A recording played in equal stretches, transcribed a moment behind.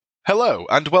Hello,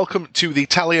 and welcome to the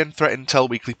Talion Threat Intel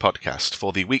Weekly Podcast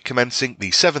for the week commencing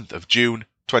the 7th of June,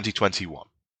 2021.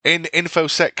 In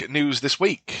InfoSec news this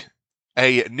week,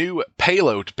 a new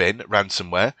Payload Bin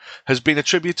ransomware has been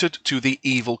attributed to the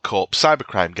Evil Corp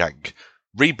cybercrime gang,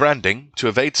 rebranding to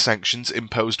evade sanctions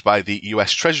imposed by the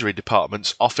US Treasury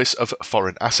Department's Office of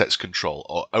Foreign Assets Control,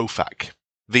 or OFAC.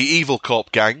 The Evil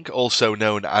Corp gang, also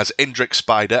known as Indrik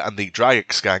Spider and the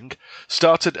Dryx gang,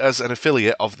 started as an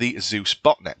affiliate of the Zeus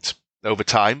botnet, over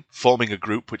time forming a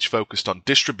group which focused on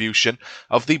distribution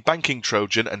of the banking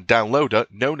Trojan and downloader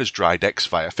known as Drydex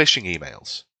via phishing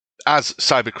emails. As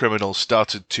cybercriminals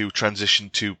started to transition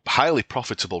to highly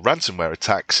profitable ransomware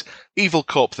attacks, Evil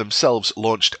Corp themselves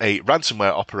launched a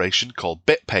ransomware operation called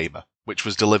BitPaymer, which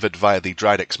was delivered via the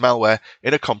Drydex malware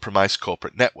in a compromised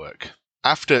corporate network.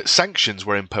 After sanctions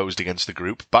were imposed against the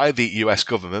group by the US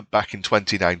government back in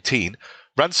 2019,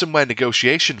 ransomware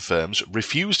negotiation firms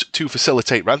refused to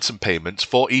facilitate ransom payments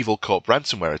for Evil Corp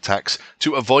ransomware attacks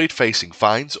to avoid facing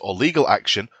fines or legal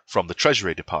action from the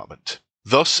Treasury Department.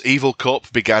 Thus, Evil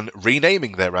Corp began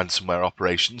renaming their ransomware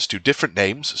operations to different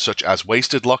names such as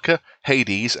Wasted Locker,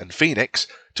 Hades, and Phoenix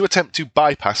to attempt to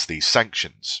bypass these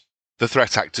sanctions. The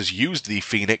threat actors used the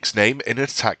Phoenix name in an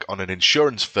attack on an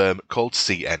insurance firm called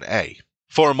CNA.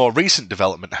 For a more recent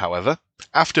development, however,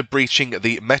 after breaching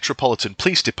the Metropolitan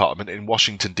Police Department in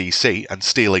Washington, D.C. and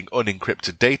stealing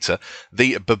unencrypted data,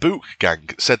 the Babook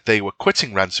gang said they were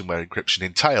quitting ransomware encryption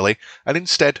entirely and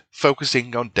instead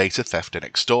focusing on data theft and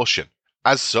extortion.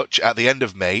 As such, at the end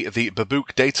of May, the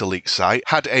Babook data leak site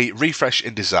had a refresh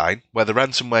in design where the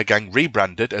ransomware gang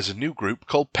rebranded as a new group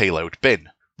called Payload Bin.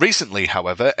 Recently,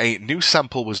 however, a new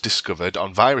sample was discovered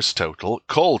on VirusTotal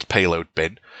called Payload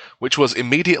Bin, which was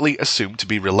immediately assumed to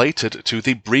be related to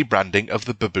the rebranding of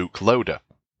the Babook loader.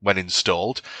 When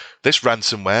installed, this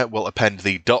ransomware will append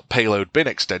the .payload bin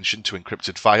extension to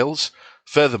encrypted files.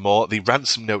 Furthermore, the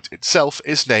ransom note itself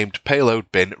is named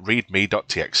Payload Bin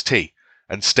readme.txt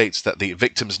and states that the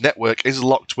victim's network is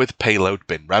locked with Payload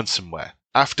Bin ransomware.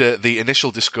 After the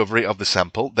initial discovery of the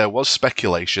sample, there was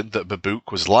speculation that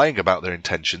Babook was lying about their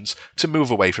intentions to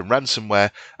move away from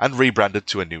ransomware and rebranded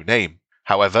to a new name.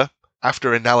 However,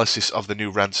 after analysis of the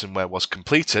new ransomware was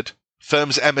completed,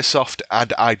 firms Emisoft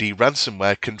and ID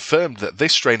Ransomware confirmed that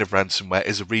this strain of ransomware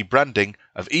is a rebranding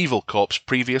of Evil Corp's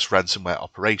previous ransomware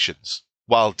operations.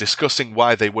 While discussing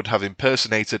why they would have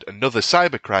impersonated another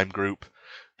cybercrime group,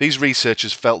 these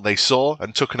researchers felt they saw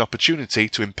and took an opportunity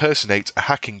to impersonate a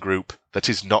hacking group that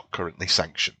is not currently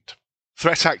sanctioned.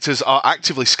 Threat actors are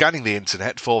actively scanning the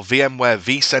internet for VMware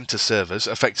vCenter servers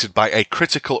affected by a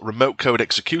critical remote code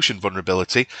execution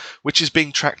vulnerability, which is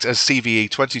being tracked as CVE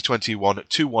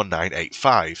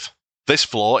 2021-21985. This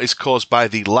flaw is caused by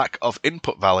the lack of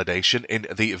input validation in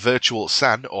the Virtual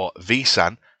SAN or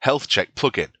vSAN health check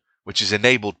plugin, which is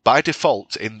enabled by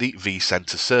default in the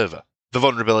vCenter server. The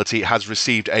vulnerability has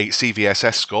received a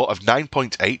CVSS score of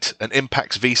 9.8 and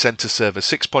impacts vCenter server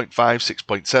 6.5,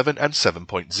 6.7, and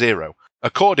 7.0.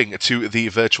 According to the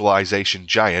virtualization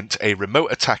giant, a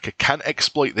remote attacker can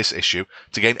exploit this issue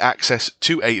to gain access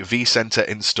to a vCenter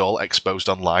install exposed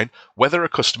online, whether a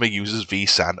customer uses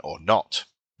vSAN or not.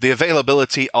 The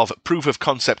availability of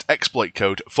proof-of-concept exploit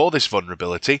code for this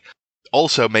vulnerability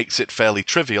also makes it fairly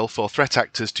trivial for threat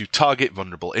actors to target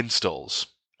vulnerable installs.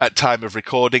 At time of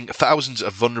recording, thousands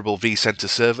of vulnerable vCenter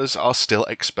servers are still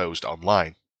exposed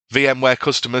online. VMware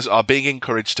customers are being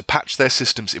encouraged to patch their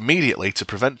systems immediately to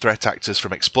prevent threat actors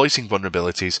from exploiting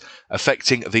vulnerabilities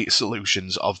affecting the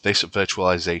solutions of this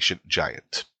virtualization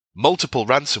giant. Multiple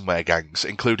ransomware gangs,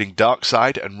 including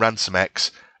DarkSide and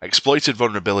RansomX, exploited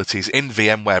vulnerabilities in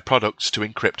VMware products to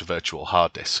encrypt virtual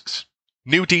hard disks.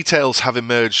 New details have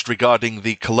emerged regarding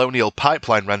the Colonial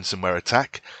Pipeline ransomware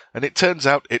attack, and it turns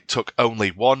out it took only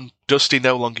one dusty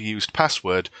no longer used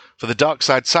password for the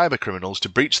DarkSide cybercriminals to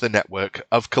breach the network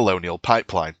of Colonial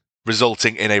Pipeline,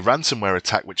 resulting in a ransomware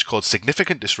attack which caused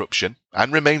significant disruption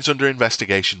and remains under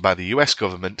investigation by the US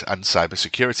government and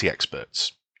cybersecurity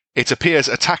experts. It appears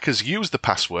attackers used the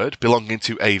password belonging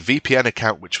to a VPN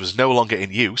account which was no longer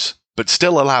in use, but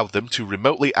still allowed them to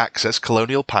remotely access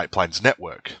Colonial Pipeline's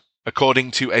network, according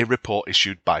to a report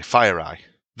issued by FireEye.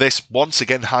 This once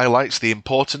again highlights the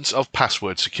importance of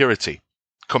password security.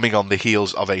 Coming on the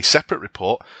heels of a separate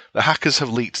report, the hackers have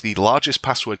leaked the largest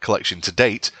password collection to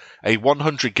date, a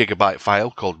 100GB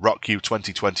file called RockU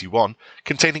 2021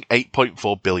 containing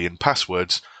 8.4 billion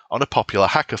passwords on a popular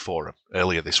hacker forum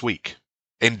earlier this week.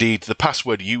 Indeed, the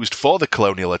password used for the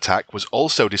Colonial attack was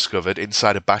also discovered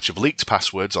inside a batch of leaked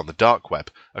passwords on the dark web,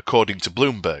 according to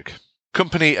Bloomberg.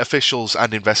 Company officials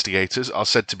and investigators are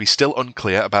said to be still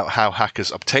unclear about how hackers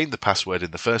obtained the password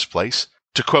in the first place,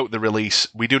 To quote the release,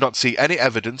 "We do not see any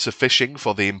evidence of phishing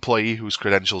for the employee whose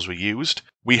credentials were used.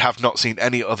 We have not seen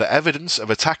any other evidence of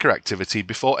attacker activity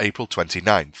before April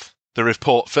 29th. The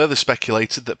report further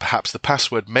speculated that perhaps the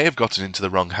password may have gotten into the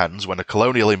wrong hands when a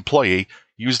Colonial employee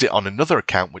used it on another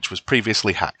account which was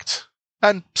previously hacked."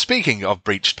 And speaking of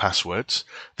breached passwords,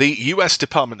 the US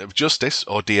Department of Justice,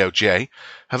 or DOJ,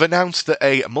 have announced that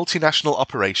a multinational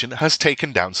operation has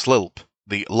taken down Slilp,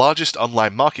 the largest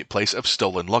online marketplace of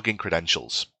stolen login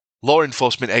credentials. Law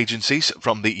enforcement agencies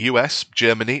from the US,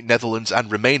 Germany, Netherlands,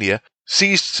 and Romania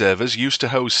seized servers used to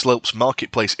host Slilp's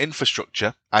marketplace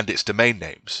infrastructure and its domain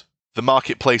names. The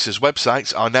marketplace's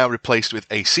websites are now replaced with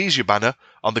a seizure banner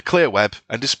on the clear web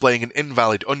and displaying an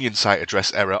invalid Onion site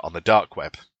address error on the dark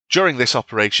web. During this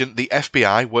operation, the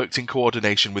FBI worked in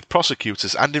coordination with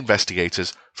prosecutors and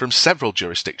investigators from several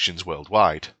jurisdictions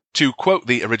worldwide. To quote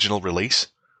the original release,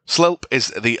 "Slilp is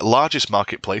the largest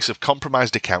marketplace of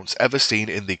compromised accounts ever seen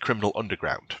in the criminal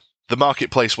underground. The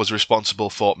marketplace was responsible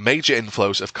for major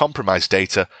inflows of compromised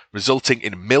data, resulting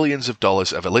in millions of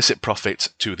dollars of illicit profits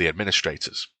to the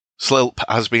administrators. Slilp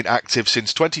has been active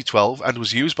since 2012 and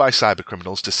was used by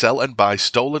cybercriminals to sell and buy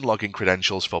stolen login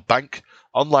credentials for bank,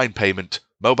 online payment,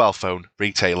 mobile phone,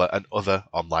 retailer, and other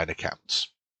online accounts."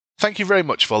 Thank you very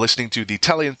much for listening to the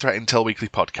Talion Threat Intel Weekly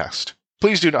podcast.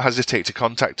 Please do not hesitate to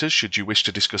contact us should you wish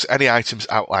to discuss any items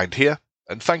outlined here,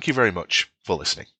 and thank you very much for listening.